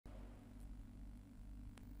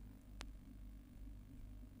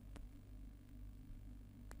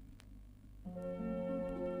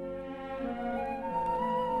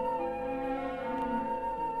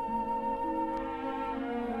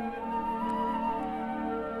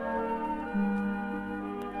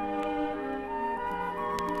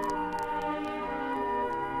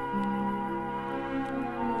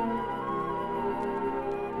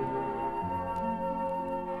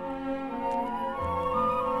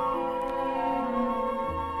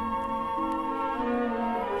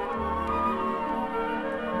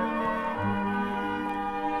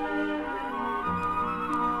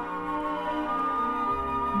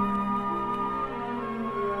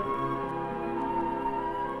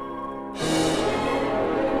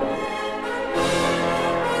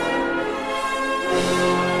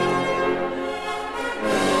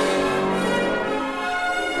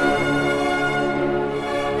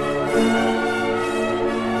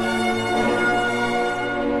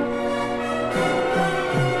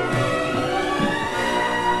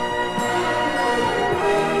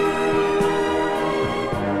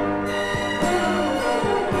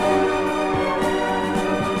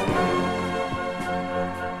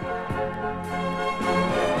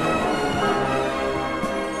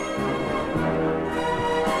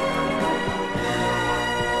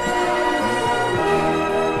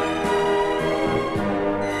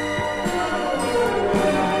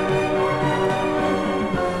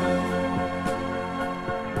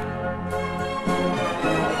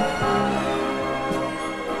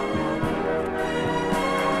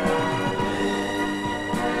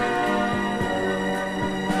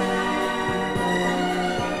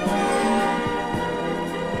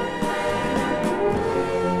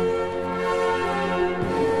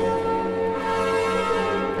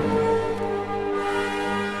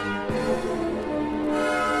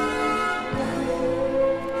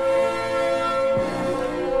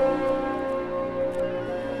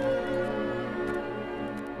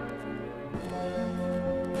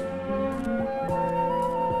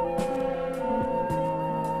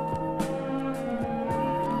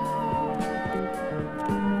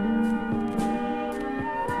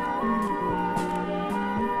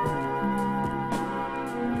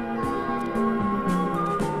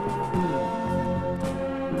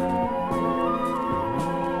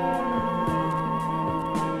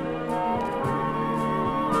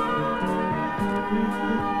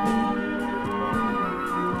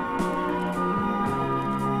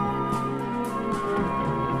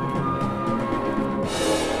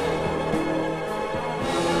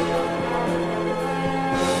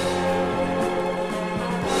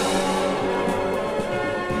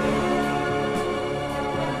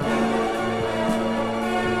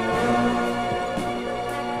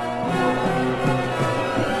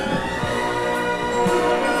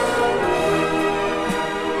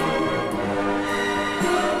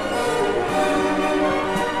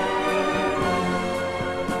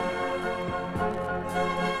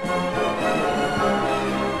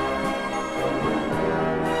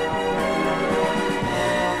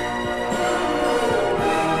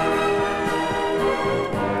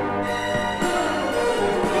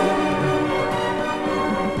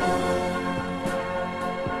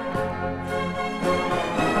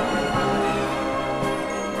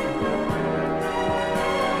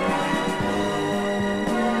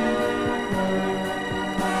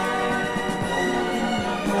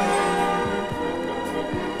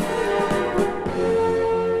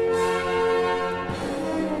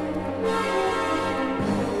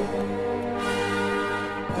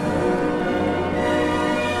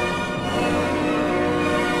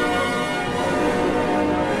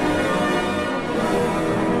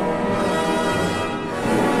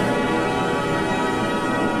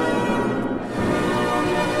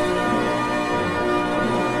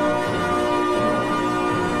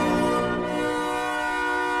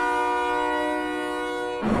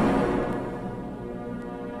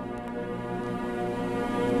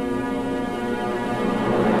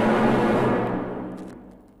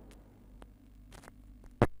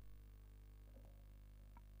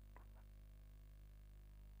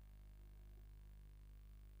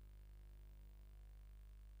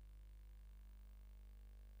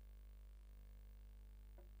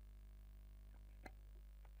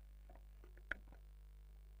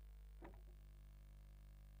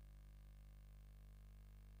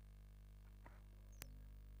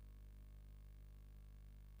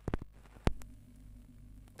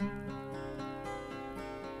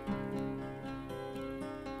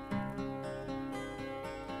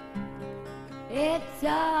It's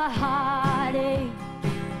a heartache,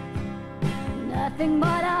 nothing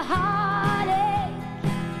but a heartache.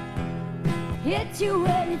 Hits you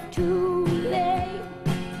when it's too late,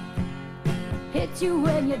 hits you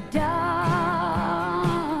when you're down.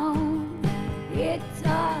 It's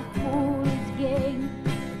a fool's game,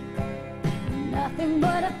 nothing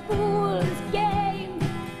but a fool's game.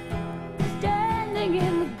 Standing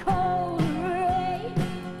in the cold rain,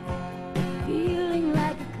 feeling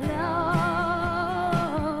like a clown.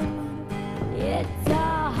 It's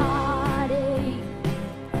a heartache,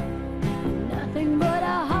 nothing but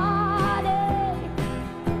a heartache.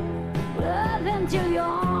 Love until your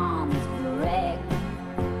arms break,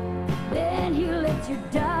 then he lets you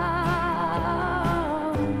down.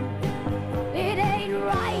 It ain't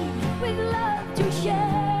right with love to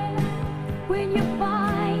share when you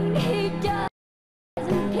find he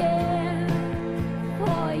doesn't care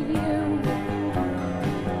for you.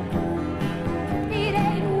 It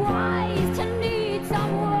ain't wise to need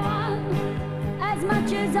someone as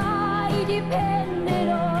much as I depended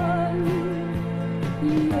on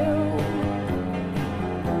you.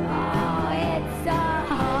 Oh, it's a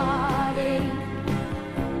heartache,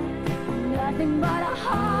 nothing but a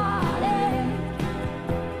heartache.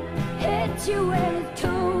 Hits you when it's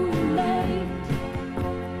too late,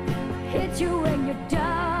 hits you when you're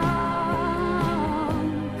down.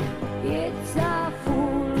 It's a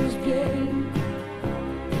fool's game,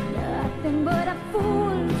 nothing but a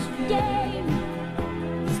fool's game.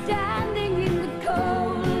 Standing in the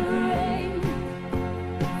cold rain,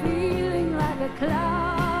 feeling like a clown.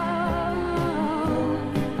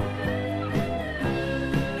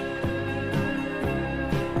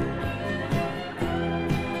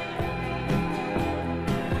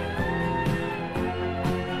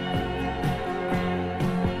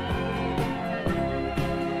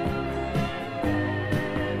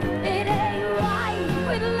 It ain't right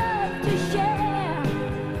with love to share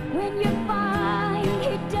when you find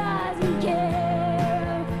he doesn't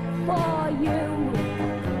care for you.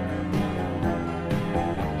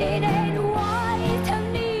 It ain't wise to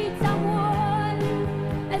need someone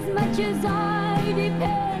as much as I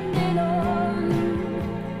depended on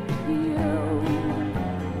you.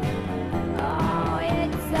 Oh,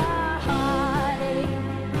 it's a heartache,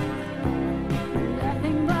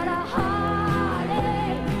 nothing but a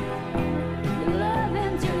heartache. You love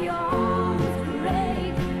him till your arms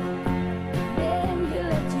break, then he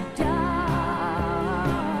lets you down.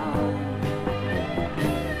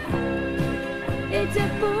 It's a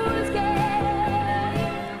fool's game,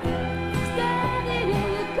 standing in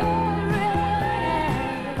the cold rain,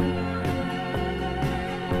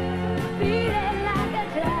 feeling like a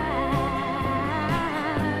clown.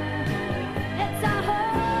 It's a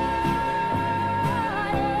heartache,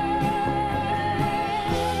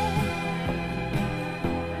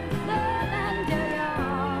 love until your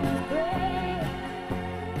arms break,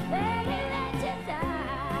 then he lets you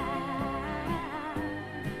down.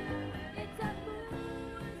 It's a fool's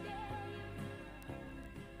game.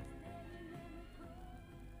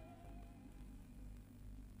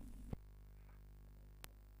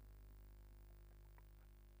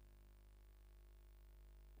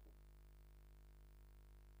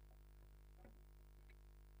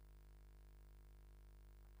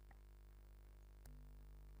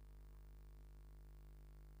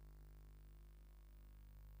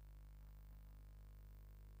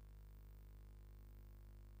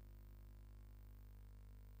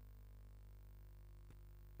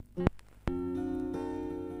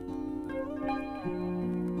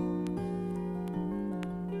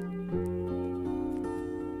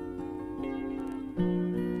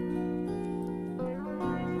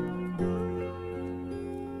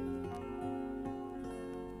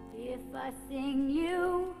 If I sing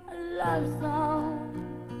you a love song,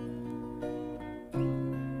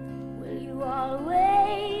 will you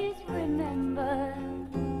always remember?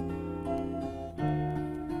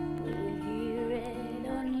 Will you hear it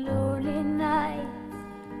on lonely nights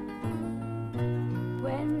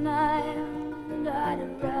when I'm not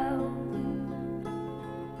around?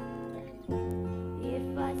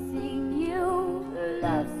 If I sing you a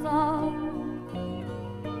love song,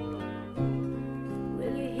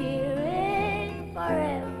 will you hear it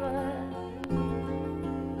forever?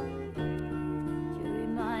 To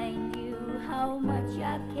remind you how much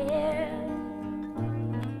I care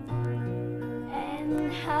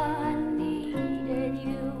and how I needed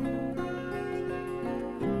you.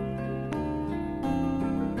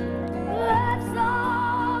 Love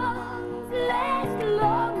songs last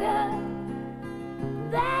longer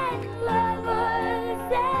than lovers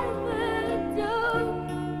ever do.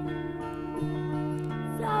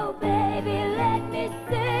 So baby,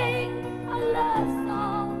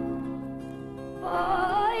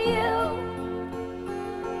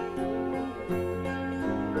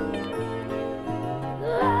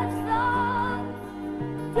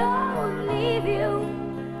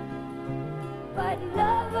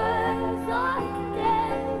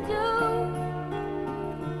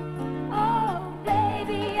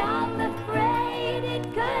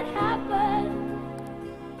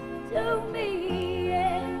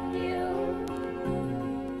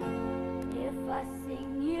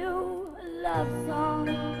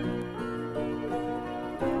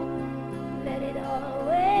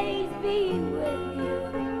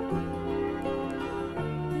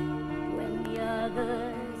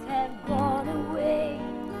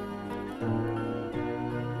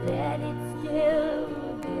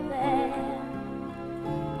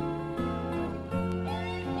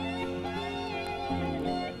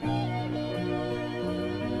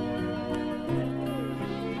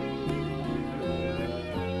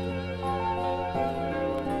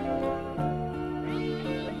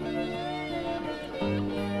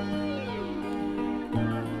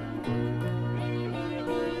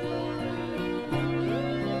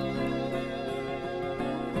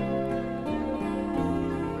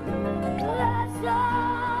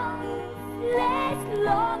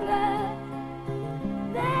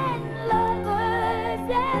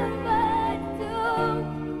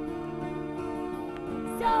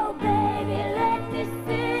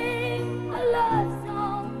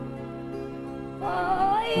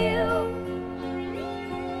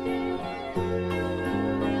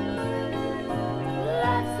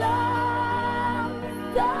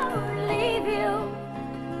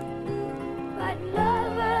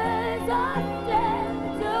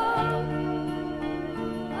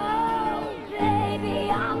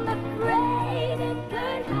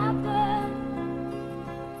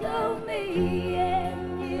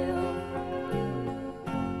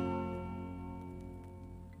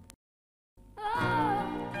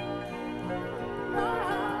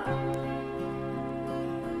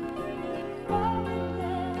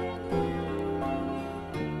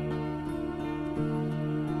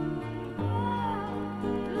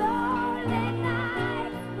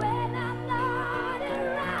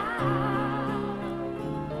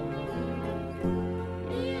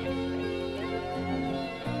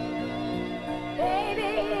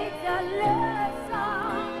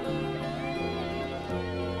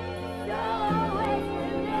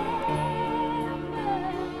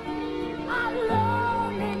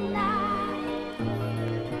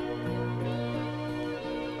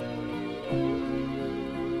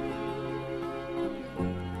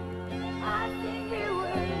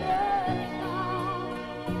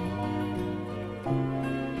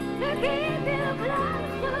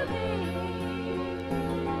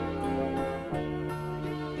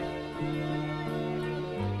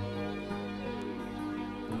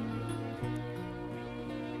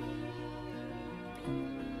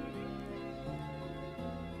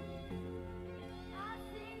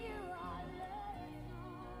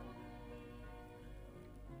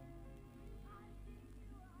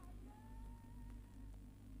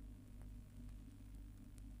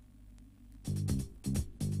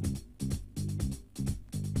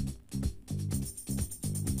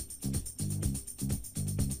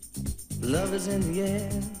 Love is in the air,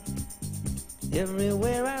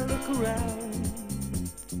 everywhere I look around.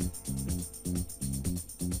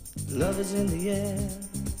 Love is in the air,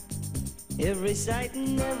 every sight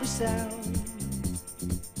and every sound.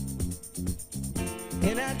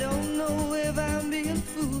 And I don't know if I'm being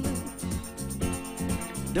foolish,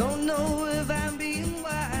 don't know if I'm being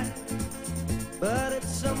wise, but it's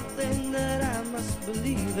something that I must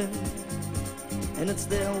believe in, and it's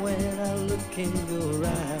there when I look in your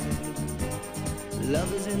eyes.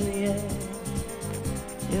 Love is in the air,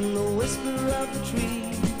 in the whisper of the tree.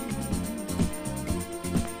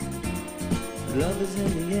 Love is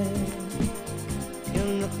in the air,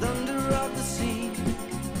 in the thunder of the sea.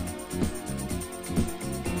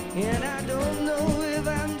 And I don't know if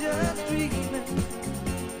I'm just dreaming,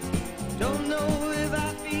 don't know if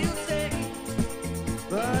I feel safe,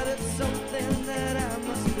 but it's something that I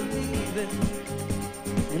must believe in,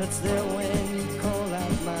 and it's there when you call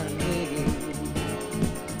out my name.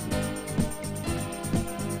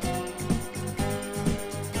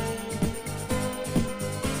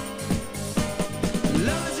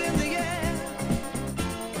 Love is in the air,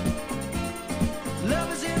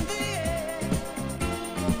 love is in the air.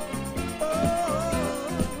 Oh,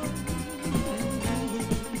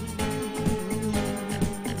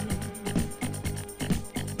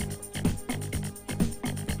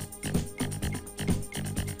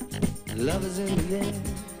 love is in the air,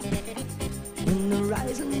 in the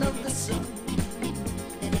rising of the sun.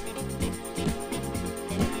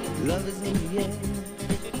 Love is in the air,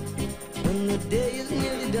 when the day is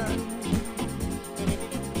nearly done.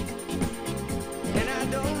 And I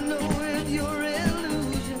don't know if you're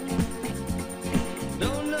illusion,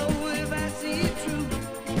 don't know if I see it true,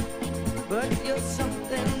 but you're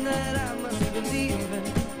something that I must believe in,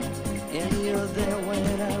 and you're there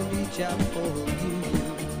when I reach out for you.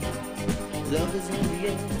 Love is in the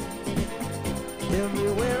air,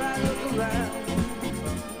 everywhere I look around.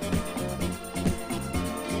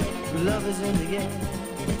 Love is in the air,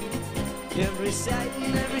 every sight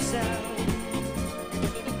and every sound.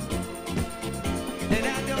 And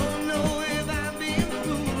I don't know if I'm being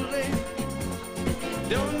foolish,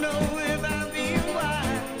 don't know if I'm being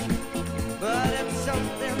wise, but it's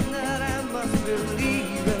something that I must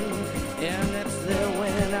believe in, and it's there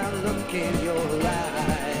when I look in your eyes.